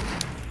 Maddie.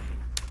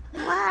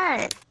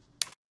 What?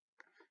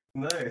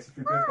 No, it's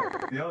because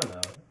got VR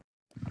now.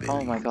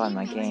 Oh my god,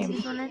 my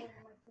game.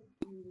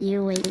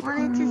 You wait.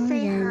 Wanted to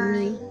say for hi.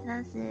 me.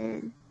 That's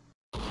it.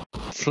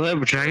 Slip,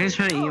 Dragon's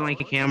trying to eat like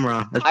a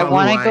camera. That's I probably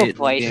want why to go the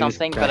play game is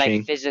something, but I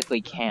crashing.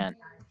 physically can't.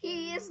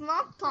 He is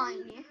not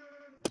tiny.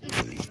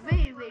 He's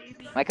very, very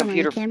big. My Come on,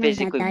 the computer camera's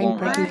not physically dying won't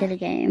breaking let into me. the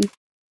game.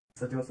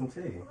 So do you want some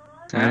tea?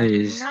 That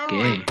is No,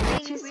 gay. I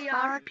think we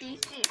are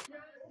PC.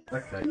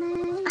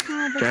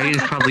 Okay.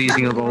 Dragon's probably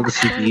using up all the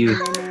CPU.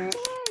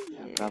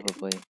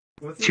 Probably.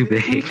 Too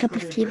big. Cup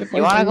of tea with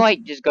You wanna bacon. go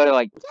like just go to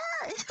like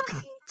Yeah, it's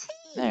fucking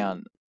tea. hang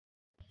on,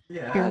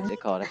 Yeah. what's it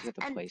called? I forget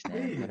the place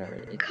name. Whatever.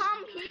 It's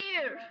Come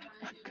here.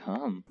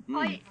 come.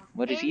 I-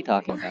 What is he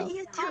talking What are about?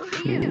 you Come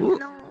doing? here. No.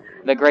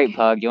 The Great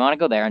Pug. You wanna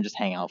go there and just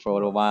hang out for a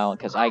little while?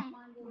 Cause I'm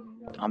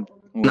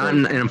Not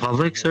in a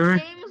public server?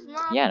 Game's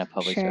not. yeah, in a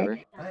public Sure. server.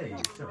 Hey,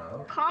 shut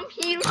up. Come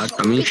here.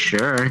 I mean,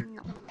 sure.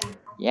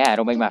 Yeah,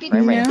 it'll make my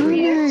frame rate improve.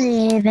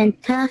 Nobody even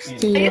talks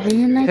to you, but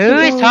you like Who to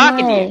is go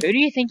talking to you? away. Who do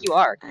you think you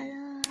are?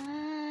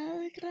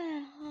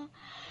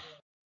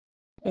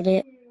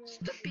 Idiot.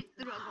 Stupid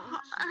dragon.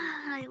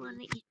 I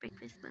wanna eat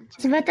breakfast lunch.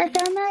 Tu vas te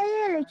faire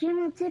marier, le cul,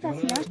 mon petit, parce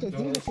que là, je te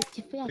dis, là, ce que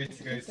tu fais à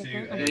Please go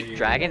to Dude, a...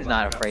 Dragon's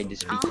not afraid to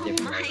speak Oh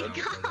different. my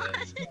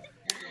god.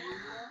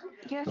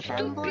 Your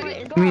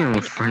fanboy is I mean,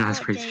 we're not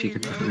supposed to speak a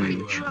different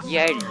language.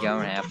 Yeah, you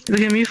don't have to.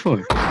 Look at me for.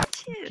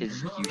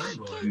 Because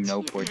you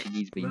know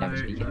Portuguese, but you never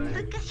speak it.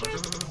 Look at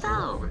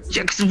yourself.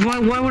 Yeah, 'cause why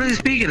would I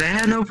speak it? I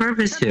had no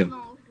purpose to.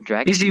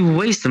 Dragon? Easy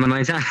waste of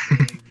my time.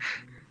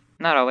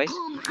 Not always.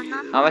 I'm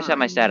not I always have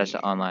my status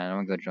online. I'm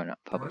gonna go join a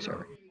public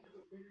server.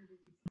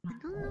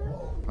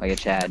 Like a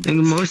Chad. I think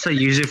the most I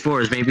use it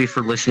for is maybe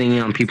for listening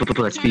on people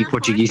that speak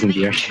Portuguese in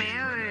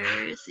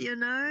VRCHAT. You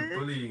know?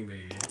 Bullying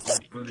me.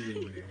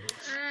 Bullying me.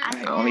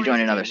 Let me join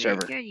another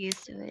server. You're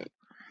used to it.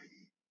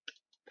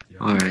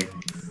 Alright.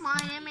 My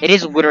name It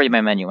is literally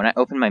my menu. When I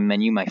open my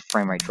menu, my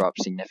frame rate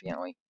drops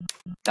significantly.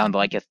 Down to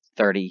like a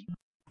 30.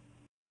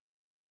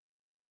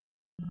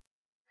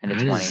 And a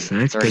That 20. is-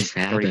 that's 30, pretty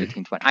sad. 30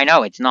 between 20. I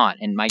know, it's not.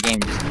 And my game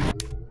just...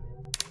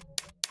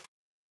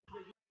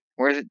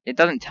 Where's it? It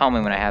doesn't tell me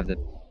when I have the...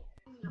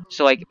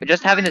 So like,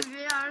 just having this...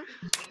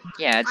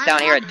 Yeah, it's down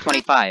here at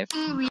 25.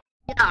 VR.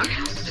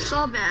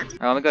 So bad.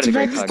 Alright, let me go to Tu the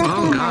vas Great dire Pug. ta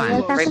Oh, gueule,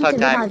 God. personne Great te Pug veut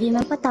dans la time. vie,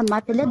 même pas ta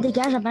mère. Puis là,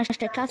 dégage avant que je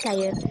te casse la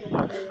gueule.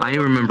 I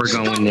remember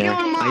going there.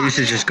 I used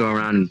to just go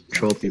around and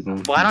troll people.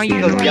 Why don't you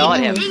Yeah, go no. yell at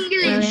him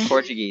English. in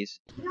Portuguese?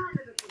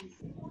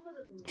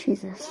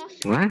 Jesus.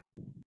 What?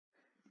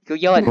 Go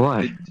yell at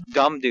What? the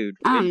dumb dude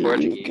Oh in my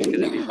Portuguese, because it'd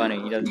be goodness. funny.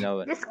 He doesn't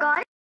know it. This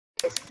guy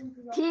is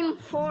team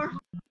 4.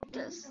 Tu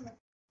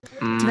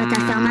vas te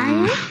faire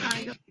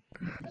marier?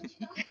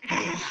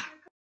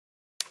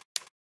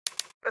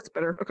 That's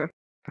better. Okay.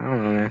 I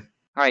don't know, man.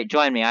 Alright,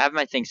 join me. I have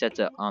my thing set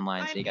to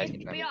online so you guys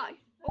can join me.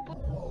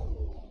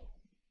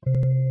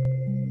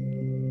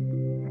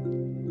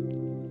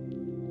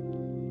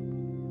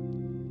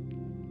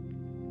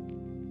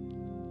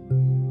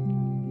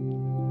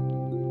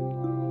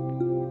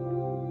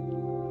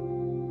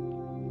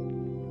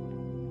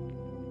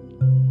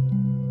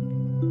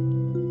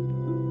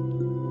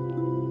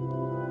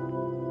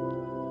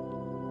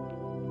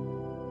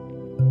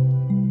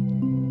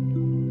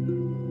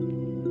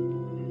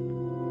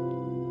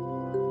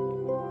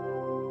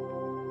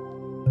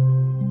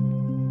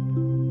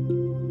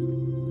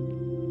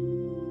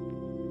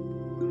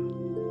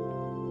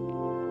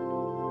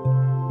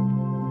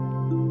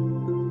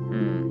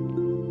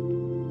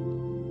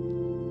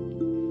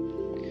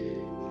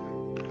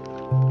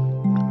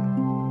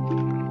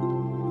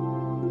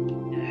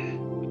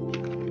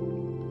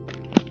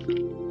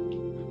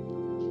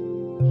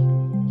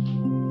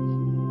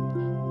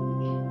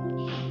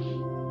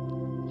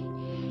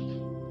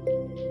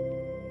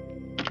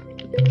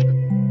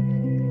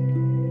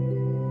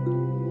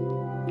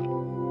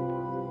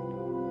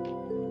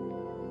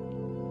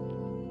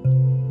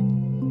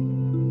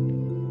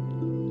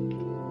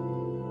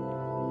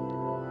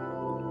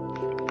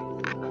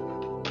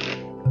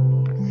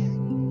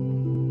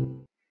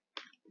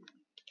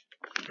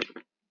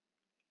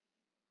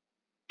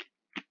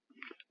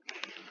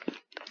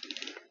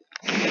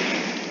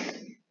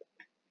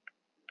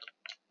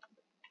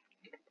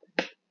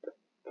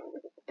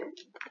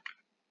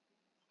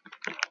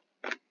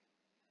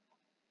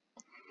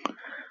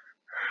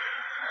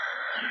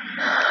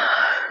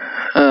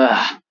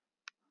 Ugh.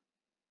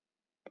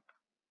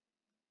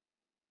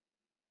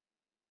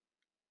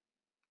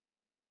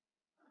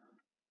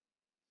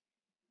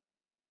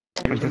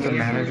 Is this the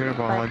manager of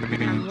all the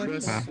meetings?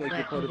 Dress like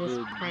you're part of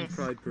the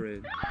Pride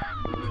Parade.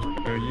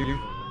 Are you?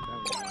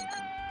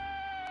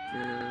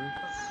 Yeah.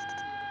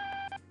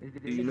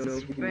 Do you know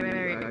who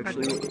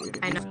actually?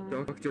 I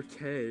know. Dr.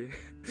 K.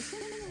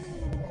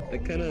 I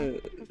kinda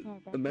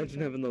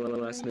imagine having the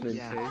last name K.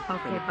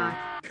 Okay, bye.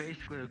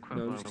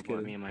 No, I'm just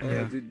kidding.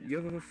 Yeah. Dude, you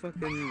have a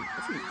fucking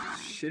that's a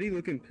shitty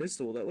looking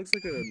pistol. That looks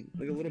like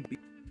a little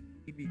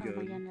BB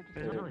gun.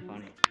 It's really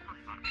funny.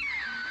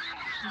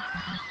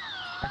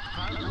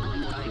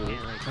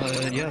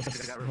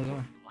 Yes. Hold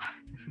on.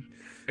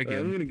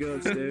 I'm gonna go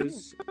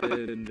upstairs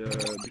and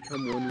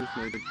become one with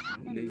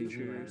my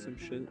nature or some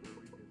shit.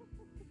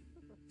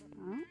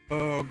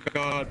 Oh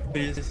God,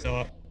 please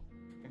stop.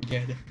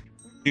 Again.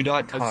 Do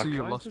not I talk. see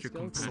you lost your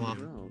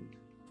companion.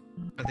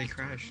 But they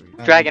crashed.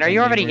 Dragon, are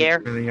you and already they here?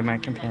 weren't really my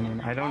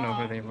companion. I don't know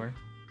who they were.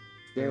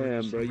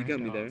 Damn, bro, you got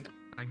me there.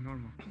 Like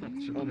normal.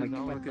 Oh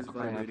my fuck is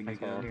vibrating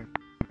again.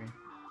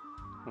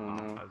 Oh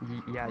no.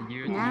 Yeah,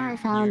 you. Now I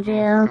found you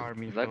you. scarred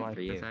me He's for looking life.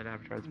 for you. The side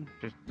avatar's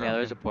just Yeah,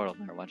 there's a broken.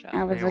 portal there. Watch I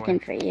out. was looking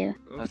for you.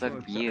 I was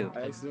looking for you.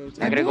 I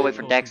accidentally I gotta go wait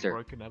for Dexter.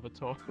 Broken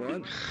avatar.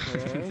 What?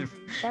 Hello?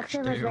 Dexter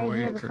was Stay right away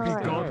here from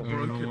before. God.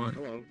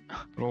 Hello. I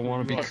don't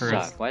want to be That cursed.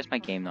 sucks. Why does my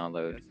game not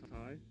load?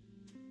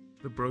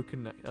 The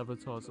broken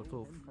avatars are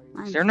filth.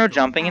 Is there no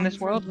jumping in this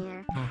world?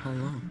 Here. Oh,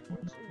 hello.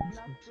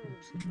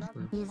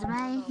 He's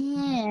right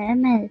here. I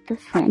met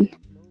this one.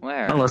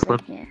 Where? Hello, Right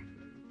Slip. here.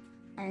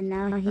 And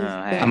now he's Oh,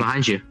 hey. dead. I'm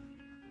behind you.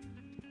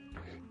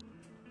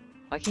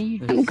 Why can't you?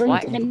 I'm going Why?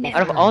 to the middle.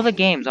 Out of all the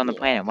games on the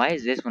planet, why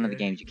is this one of the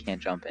games you can't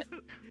jump in?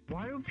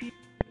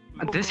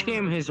 This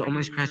game has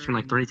almost crashed me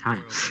like 3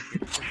 times.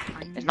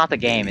 It's not the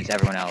game, it's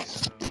everyone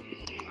else.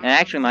 And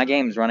actually, my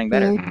game's running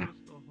better. Yeah.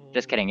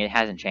 Just kidding, it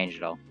hasn't changed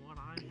at all.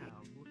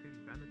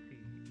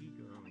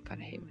 Oh my god,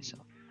 I hate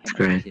myself. I hate my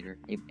Great. computer.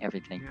 I hate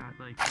everything. Yeah,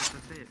 like, that's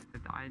it.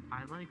 I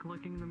like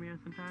looking in the mirror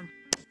sometimes.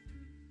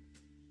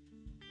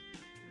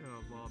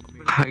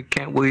 I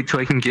can't wait till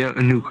I can get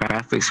a new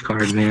graphics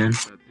card, man.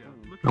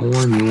 I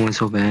want a new one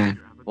so bad.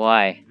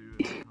 Why?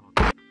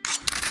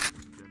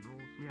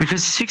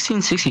 Because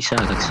 1660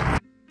 sucks.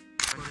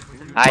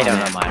 I don't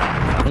know mine.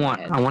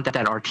 I want that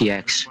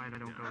RTX.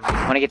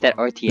 I want to get that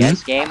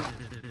RTS game.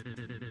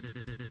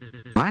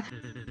 What?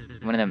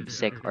 One of them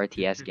sick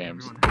RTS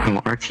games.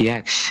 Oh,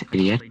 RTX,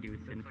 idiot.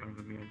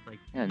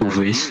 Yeah, no, you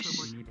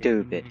Movies.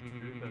 stupid.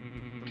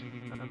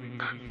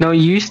 No,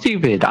 you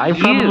stupid. I You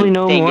probably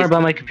know think more it's-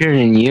 about my computer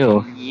than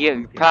you.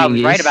 You're probably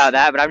Thing right is- about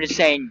that, but I'm just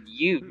saying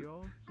you.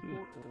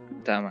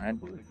 Dumb.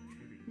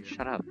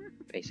 Shut up,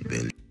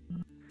 basically.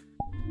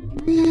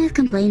 Yeah,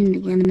 complaining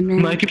again in a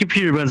minute. My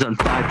computer runs on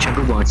 5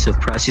 chugawatts of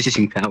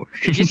processing power.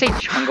 Did you say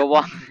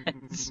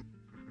chungawatts?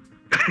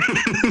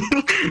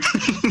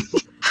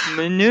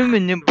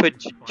 Manu put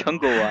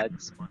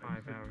chungawatts. 5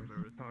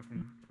 hours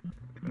talking.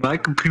 My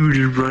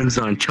computer runs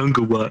on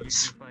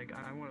chungawatts.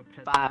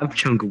 5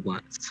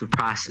 chungawatts of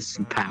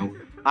processing power.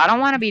 I don't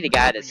want to be the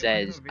guy that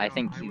says I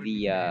think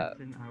the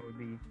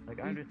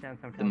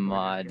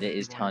mod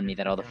is telling me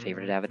that all the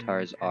favorite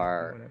avatars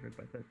are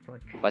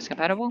Quest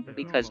compatible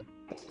because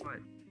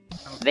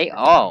they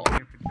all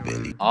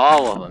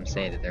of them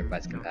say that they're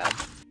Quest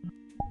compatible.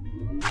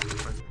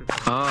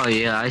 Oh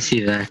yeah, I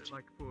see that.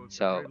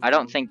 So I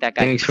don't think that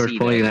guy Thanks can for see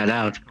pointing those. that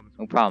out.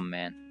 No problem,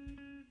 man.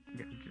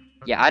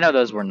 Yeah, I know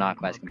those were not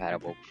Quest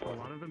compatible before.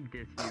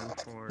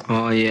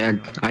 Oh yeah,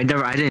 I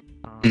didn't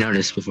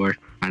notice before.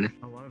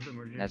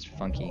 That's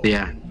funky.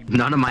 Yeah,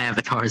 none of my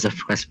avatars are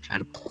Quest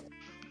compatible.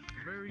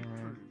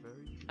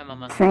 Hi,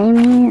 Mama. Same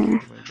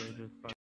here.